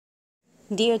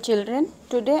Dear children,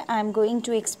 today I am going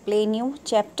to explain you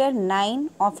chapter 9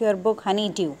 of your book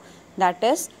Honeydew, that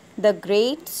is The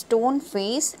Great Stone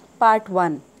Face part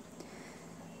 1.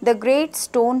 The Great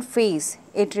Stone Face,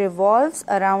 it revolves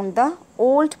around the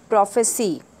old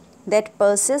prophecy that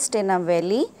persists in a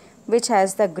valley which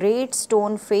has the great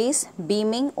stone face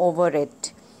beaming over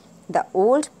it. The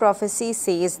old prophecy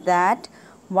says that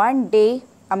one day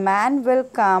a man will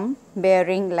come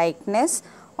bearing likeness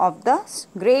of the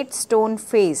great stone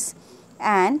face,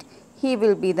 and he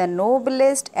will be the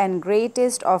noblest and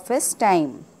greatest of his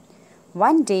time.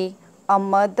 One day a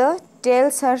mother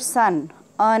tells her son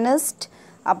Ernest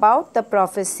about the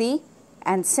prophecy,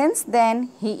 and since then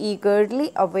he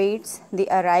eagerly awaits the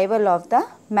arrival of the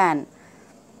man.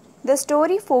 The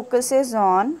story focuses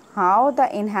on how the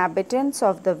inhabitants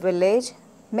of the village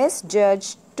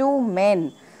misjudged two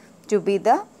men to be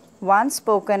the ones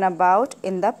spoken about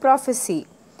in the prophecy,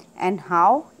 and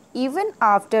how even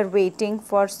after waiting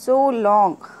for so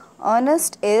long,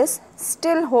 Ernest is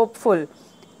still hopeful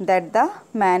that the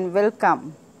man will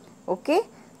come. Okay,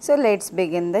 so let's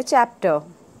begin the chapter.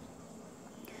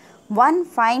 One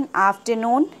fine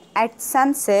afternoon at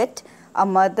sunset, a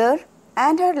mother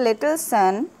and her little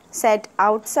son sat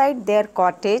outside their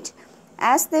cottage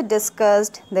as they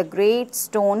discussed the great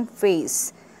stone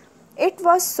face. It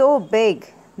was so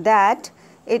big that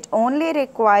it only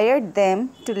required them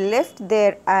to lift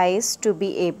their eyes to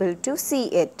be able to see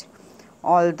it.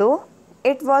 Although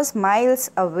it was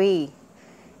miles away,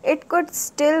 it could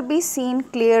still be seen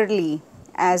clearly,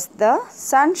 as the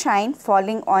sunshine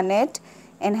falling on it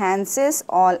enhances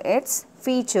all its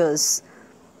features.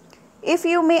 If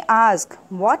you may ask,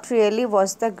 what really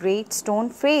was the great stone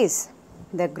face?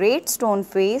 The great stone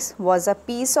face was a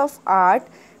piece of art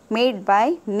made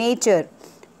by nature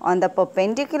on the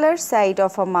perpendicular side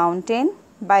of a mountain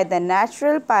by the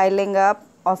natural piling up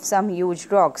of some huge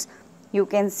rocks. You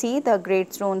can see the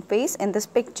great stone face in this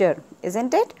picture,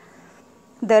 isn't it?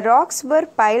 The rocks were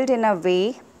piled in a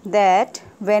way that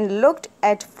when looked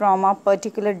at from a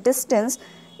particular distance,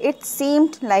 it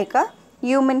seemed like a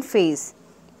human face.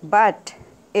 But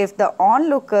if the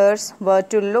onlookers were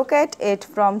to look at it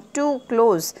from too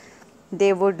close,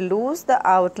 they would lose the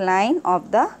outline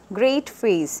of the great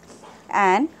face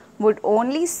and would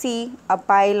only see a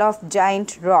pile of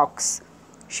giant rocks.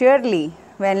 Surely,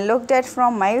 when looked at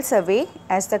from miles away,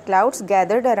 as the clouds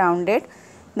gathered around it,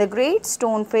 the great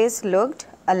stone face looked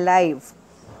alive.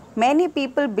 Many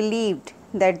people believed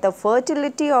that the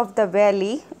fertility of the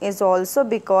valley is also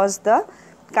because the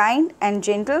kind and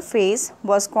gentle face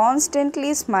was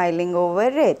constantly smiling over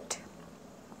it.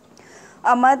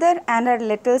 A mother and her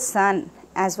little son,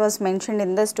 as was mentioned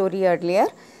in the story earlier,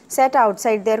 sat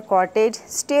outside their cottage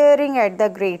staring at the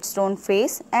great stone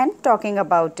face and talking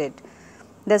about it.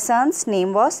 The son's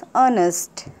name was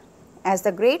Ernest. As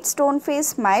the great stone face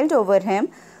smiled over him,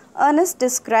 Ernest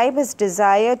described his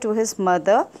desire to his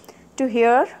mother to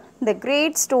hear the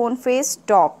great stone face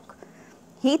talk.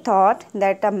 He thought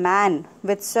that a man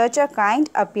with such a kind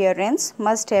appearance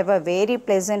must have a very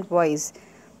pleasant voice.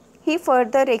 He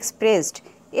further expressed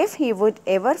if he would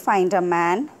ever find a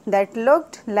man that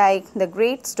looked like the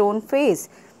great stone face,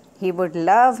 he would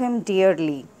love him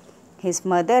dearly. His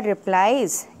mother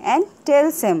replies and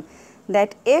tells him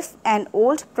that if an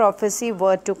old prophecy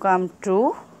were to come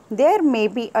true, there may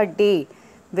be a day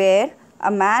where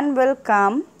a man will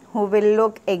come who will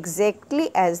look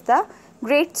exactly as the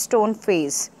great stone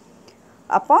face.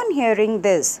 Upon hearing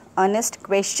this, Ernest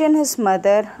questioned his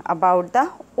mother about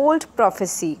the old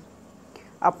prophecy.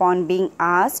 Upon being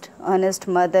asked, Ernest's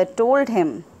mother told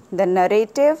him the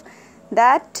narrative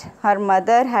that her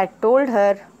mother had told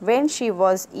her when she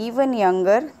was even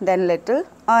younger than little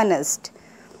Ernest.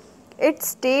 It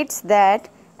states that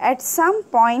at some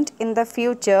point in the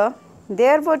future,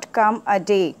 there would come a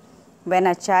day when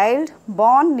a child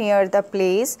born near the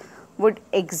place would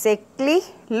exactly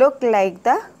look like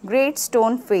the great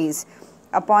stone face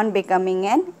upon becoming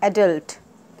an adult.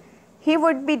 He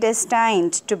would be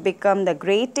destined to become the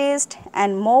greatest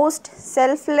and most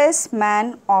selfless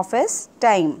man of his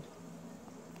time.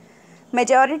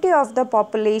 Majority of the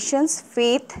population's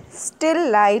faith still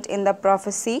lied in the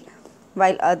prophecy,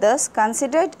 while others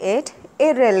considered it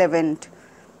irrelevant.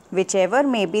 Whichever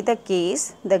may be the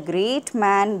case, the great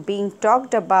man being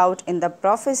talked about in the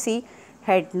prophecy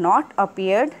had not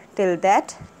appeared till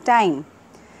that time.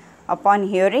 Upon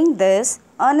hearing this,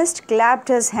 Ernest clapped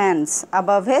his hands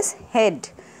above his head,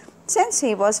 since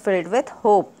he was filled with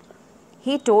hope.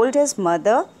 He told his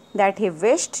mother that he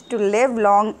wished to live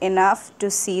long enough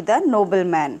to see the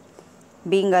nobleman.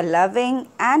 Being a loving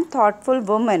and thoughtful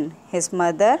woman, his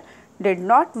mother did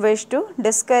not wish to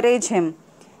discourage him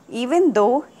even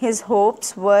though his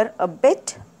hopes were a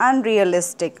bit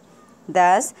unrealistic.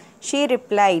 Thus, she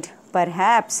replied,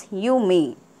 "Perhaps you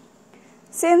may."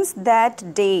 Since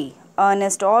that day,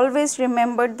 Ernest always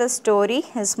remembered the story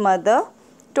his mother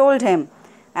told him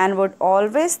and would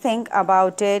always think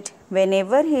about it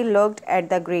whenever he looked at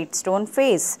the great stone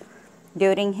face.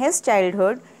 During his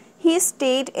childhood, he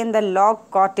stayed in the log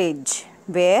cottage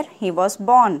where he was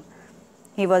born.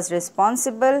 He was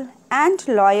responsible and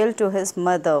loyal to his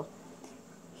mother.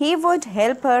 He would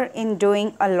help her in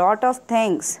doing a lot of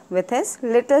things with his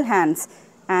little hands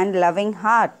and loving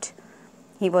heart.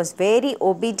 He was very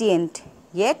obedient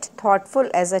yet thoughtful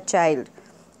as a child.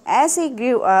 As he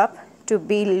grew up to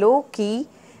be low-key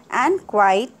and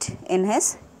quiet in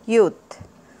his youth.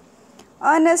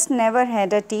 Ernest never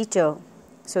had a teacher,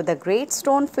 so the great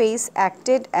stone face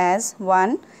acted as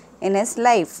one in his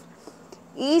life.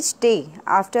 Each day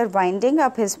after winding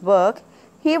up his work,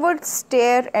 he would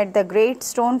stare at the great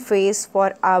stone face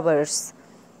for hours,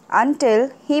 until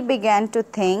he began to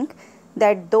think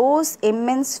that those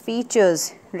immense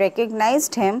features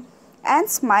recognized him and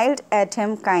smiled at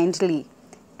him kindly,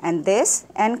 and this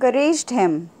encouraged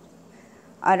him.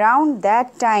 Around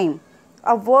that time,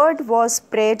 a word was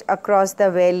spread across the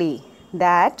valley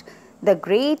that the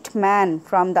great man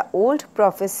from the old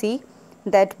prophecy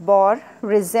that bore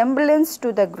resemblance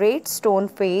to the great stone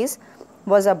face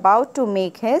was about to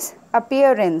make his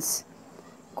appearance.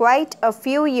 Quite a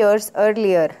few years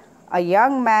earlier, a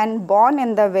young man born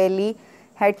in the valley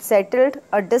had settled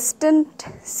a distant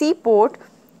seaport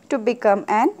to become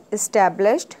an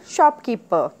established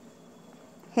shopkeeper.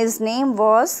 His name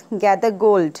was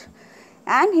Gathergold,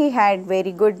 and he had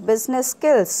very good business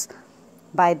skills.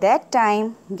 By that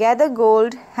time,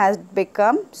 Gathergold had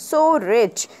become so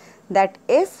rich that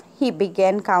if he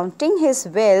began counting his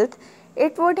wealth,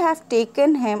 it would have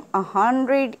taken him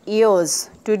 100 years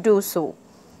to do so.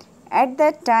 At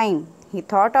that time, he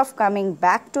thought of coming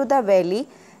back to the valley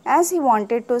as he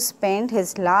wanted to spend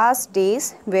his last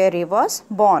days where he was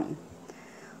born.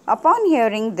 Upon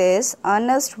hearing this,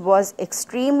 Ernest was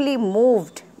extremely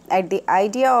moved at the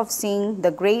idea of seeing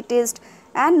the greatest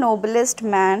and noblest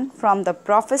man from the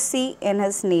prophecy in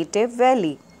his native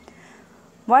valley.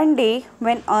 One day,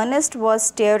 when Ernest was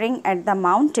staring at the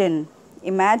mountain,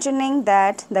 imagining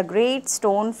that the great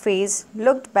stone face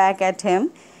looked back at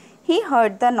him, he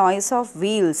heard the noise of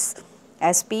wheels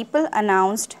as people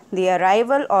announced the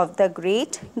arrival of the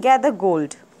great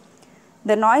Gathergold.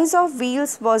 The noise of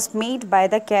wheels was made by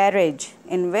the carriage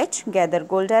in which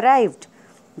Gathergold arrived,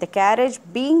 the carriage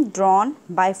being drawn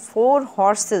by 4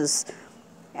 horses,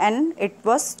 and it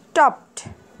was stopped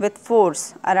with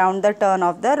force around the turn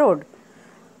of the road.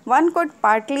 One could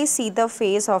partly see the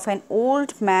face of an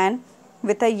old man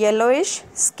with a yellowish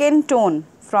skin tone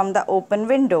from the open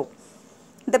window.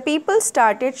 The people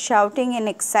started shouting in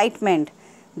excitement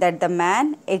that the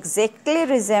man exactly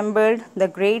resembled the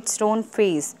great stone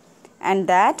face, and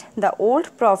that the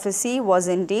old prophecy was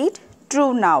indeed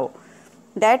true now,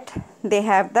 that they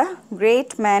have the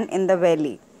great man in the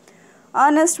valley.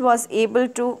 Ernest was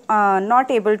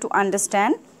not able to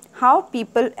understand how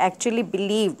people actually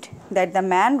believed that the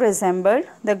man resembled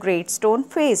the great stone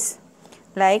face,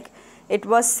 like it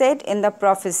was said in the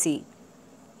prophecy.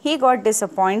 He got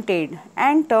disappointed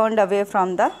and turned away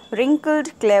from the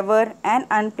wrinkled, clever, and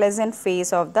unpleasant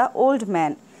face of the old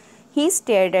man. He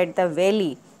stared at the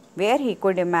valley, where he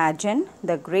could imagine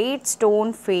the great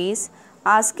stone face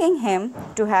asking him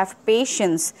to have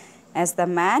patience, as the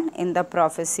man in the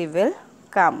prophecy will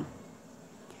come.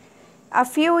 A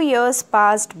few years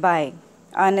passed by.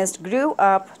 Ernest grew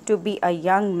up to be a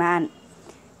young man.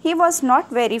 He was not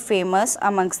very famous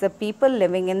amongst the people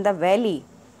living in the valley.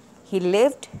 He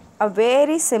lived a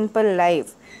very simple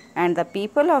life, and the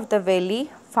people of the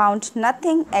valley found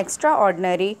nothing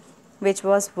extraordinary which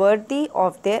was worthy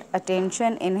of their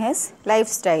attention in his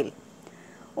lifestyle.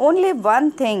 Only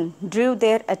one thing drew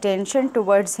their attention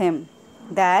towards him,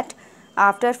 that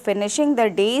after finishing the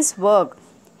day's work,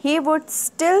 he would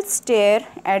still stare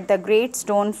at the great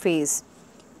stone face.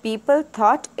 People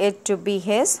thought it to be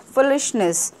his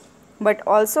foolishness, but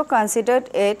also considered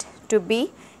it to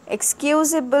be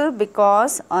excusable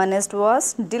because Ernest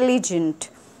was diligent,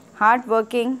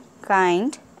 hardworking,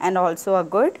 kind, and also a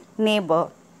good neighbor.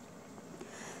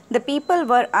 The people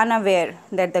were unaware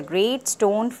that the great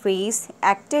stone face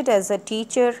acted as a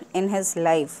teacher in his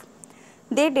life.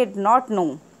 They did not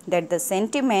know that the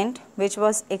sentiment which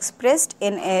was expressed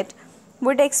in it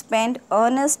would expand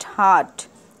Ernest's heart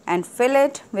and fill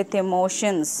it with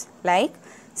emotions like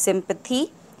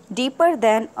sympathy deeper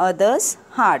than others'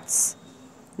 hearts.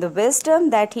 The wisdom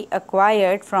that he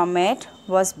acquired from it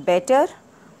was better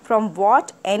from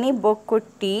what any book could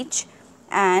teach,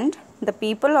 and the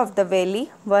people of the valley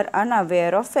were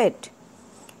unaware of it.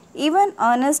 Even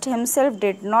Ernest himself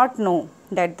did not know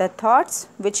that the thoughts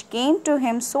which came to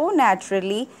him so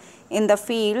naturally in the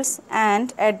fields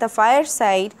and at the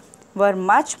fireside were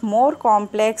much more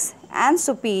complex and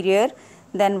superior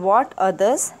than what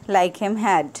others like him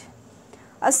had.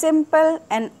 A simple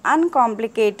and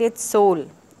uncomplicated soul,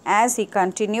 as he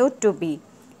continued to be,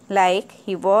 like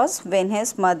he was when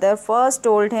his mother first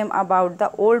told him about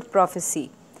the old prophecy.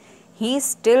 He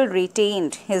still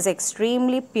retained his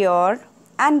extremely pure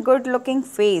and good-looking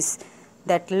face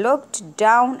that looked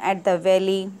down at the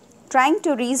valley, trying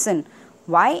to reason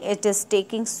why it is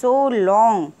taking so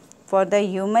long for the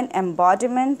human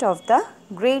embodiment of the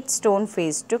great stone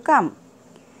face to come.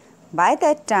 By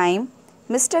that time,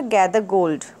 Mr.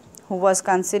 Gathergold, who was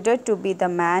considered to be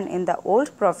the man in the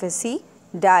old prophecy,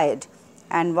 died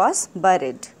and was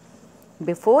buried.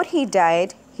 Before he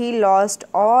died, he lost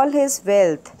all his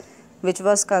wealth, which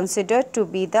was considered to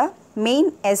be the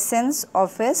main essence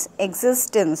of his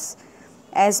existence,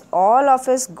 as all of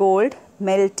his gold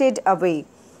melted away.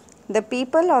 The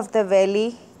people of the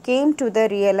valley came to the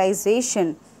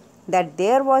realization that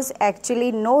there was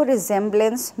actually no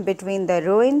resemblance between the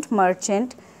ruined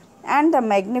merchant and the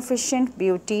magnificent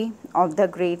beauty of the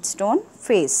great stone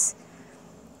face.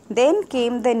 Then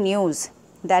came the news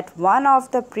that one of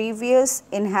the previous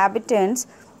inhabitants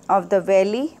of the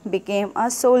valley became a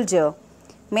soldier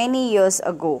many years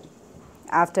ago.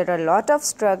 After a lot of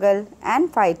struggle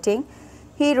and fighting,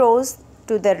 he rose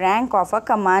to the rank of a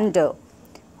commander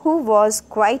who was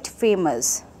quite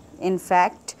famous. In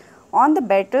fact, on the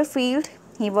battlefield,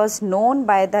 he was known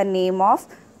by the name of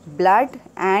Blood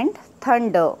and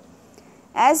Thunder.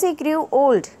 As he grew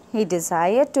old, he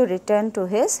desired to return to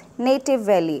his native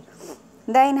valley.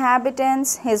 The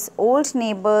inhabitants, his old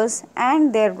neighbors,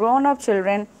 and their grown-up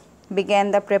children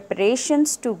began the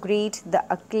preparations to greet the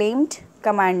acclaimed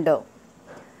commander.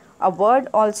 A word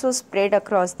also spread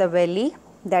across the valley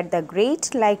that the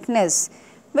great likeness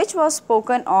which was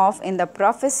spoken of in the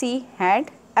prophecy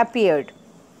had appeared.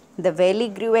 The valley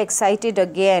grew excited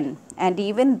again, and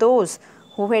even those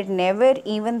who had never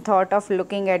even thought of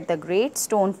looking at the great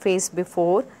stone face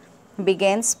before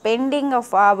began spending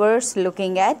of hours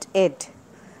looking at it,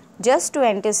 just to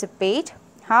anticipate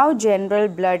how General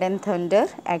Blood and Thunder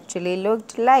actually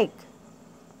looked like.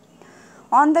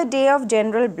 On the day of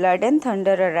General Blood and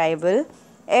Thunder arrival,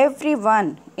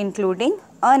 everyone, including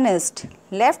Ernest,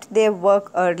 left their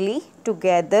work early to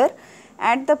gather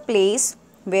at the place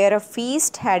where a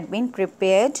feast had been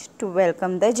prepared to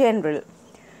welcome the general.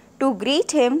 To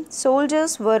greet him,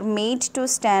 soldiers were made to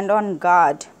stand on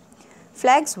guard.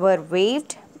 Flags were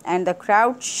waved and the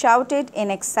crowd shouted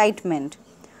in excitement.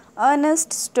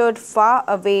 Ernest stood far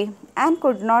away and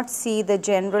could not see the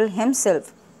general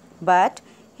himself, but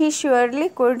he surely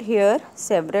could hear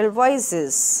several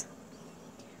voices.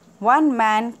 One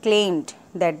man claimed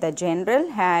that the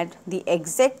general had the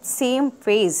exact same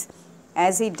face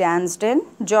as he danced in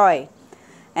joy.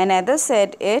 Another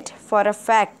said it for a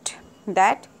fact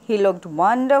that he looked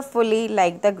wonderfully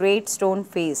like the great stone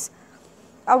face.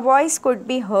 A voice could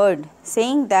be heard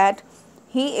saying that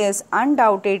he is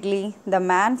undoubtedly the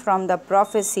man from the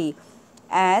prophecy,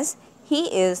 as he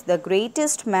is the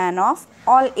greatest man of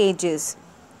all ages.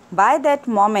 By that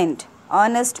moment,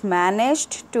 Ernest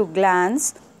managed to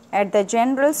glance at the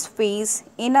general's face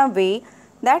in a way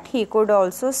that he could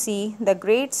also see the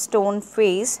great stone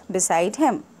face beside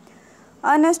him.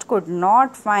 Ernest could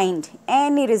not find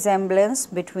any resemblance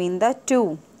between the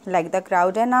two, like the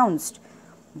crowd announced,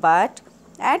 but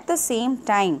at the same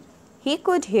time, he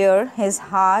could hear his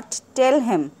heart tell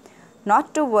him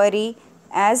not to worry,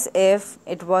 as if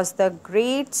it was the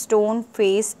great stone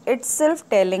face itself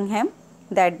telling him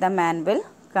that the man will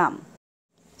come.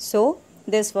 So,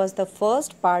 this was the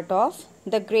first part of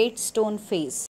the great stone face.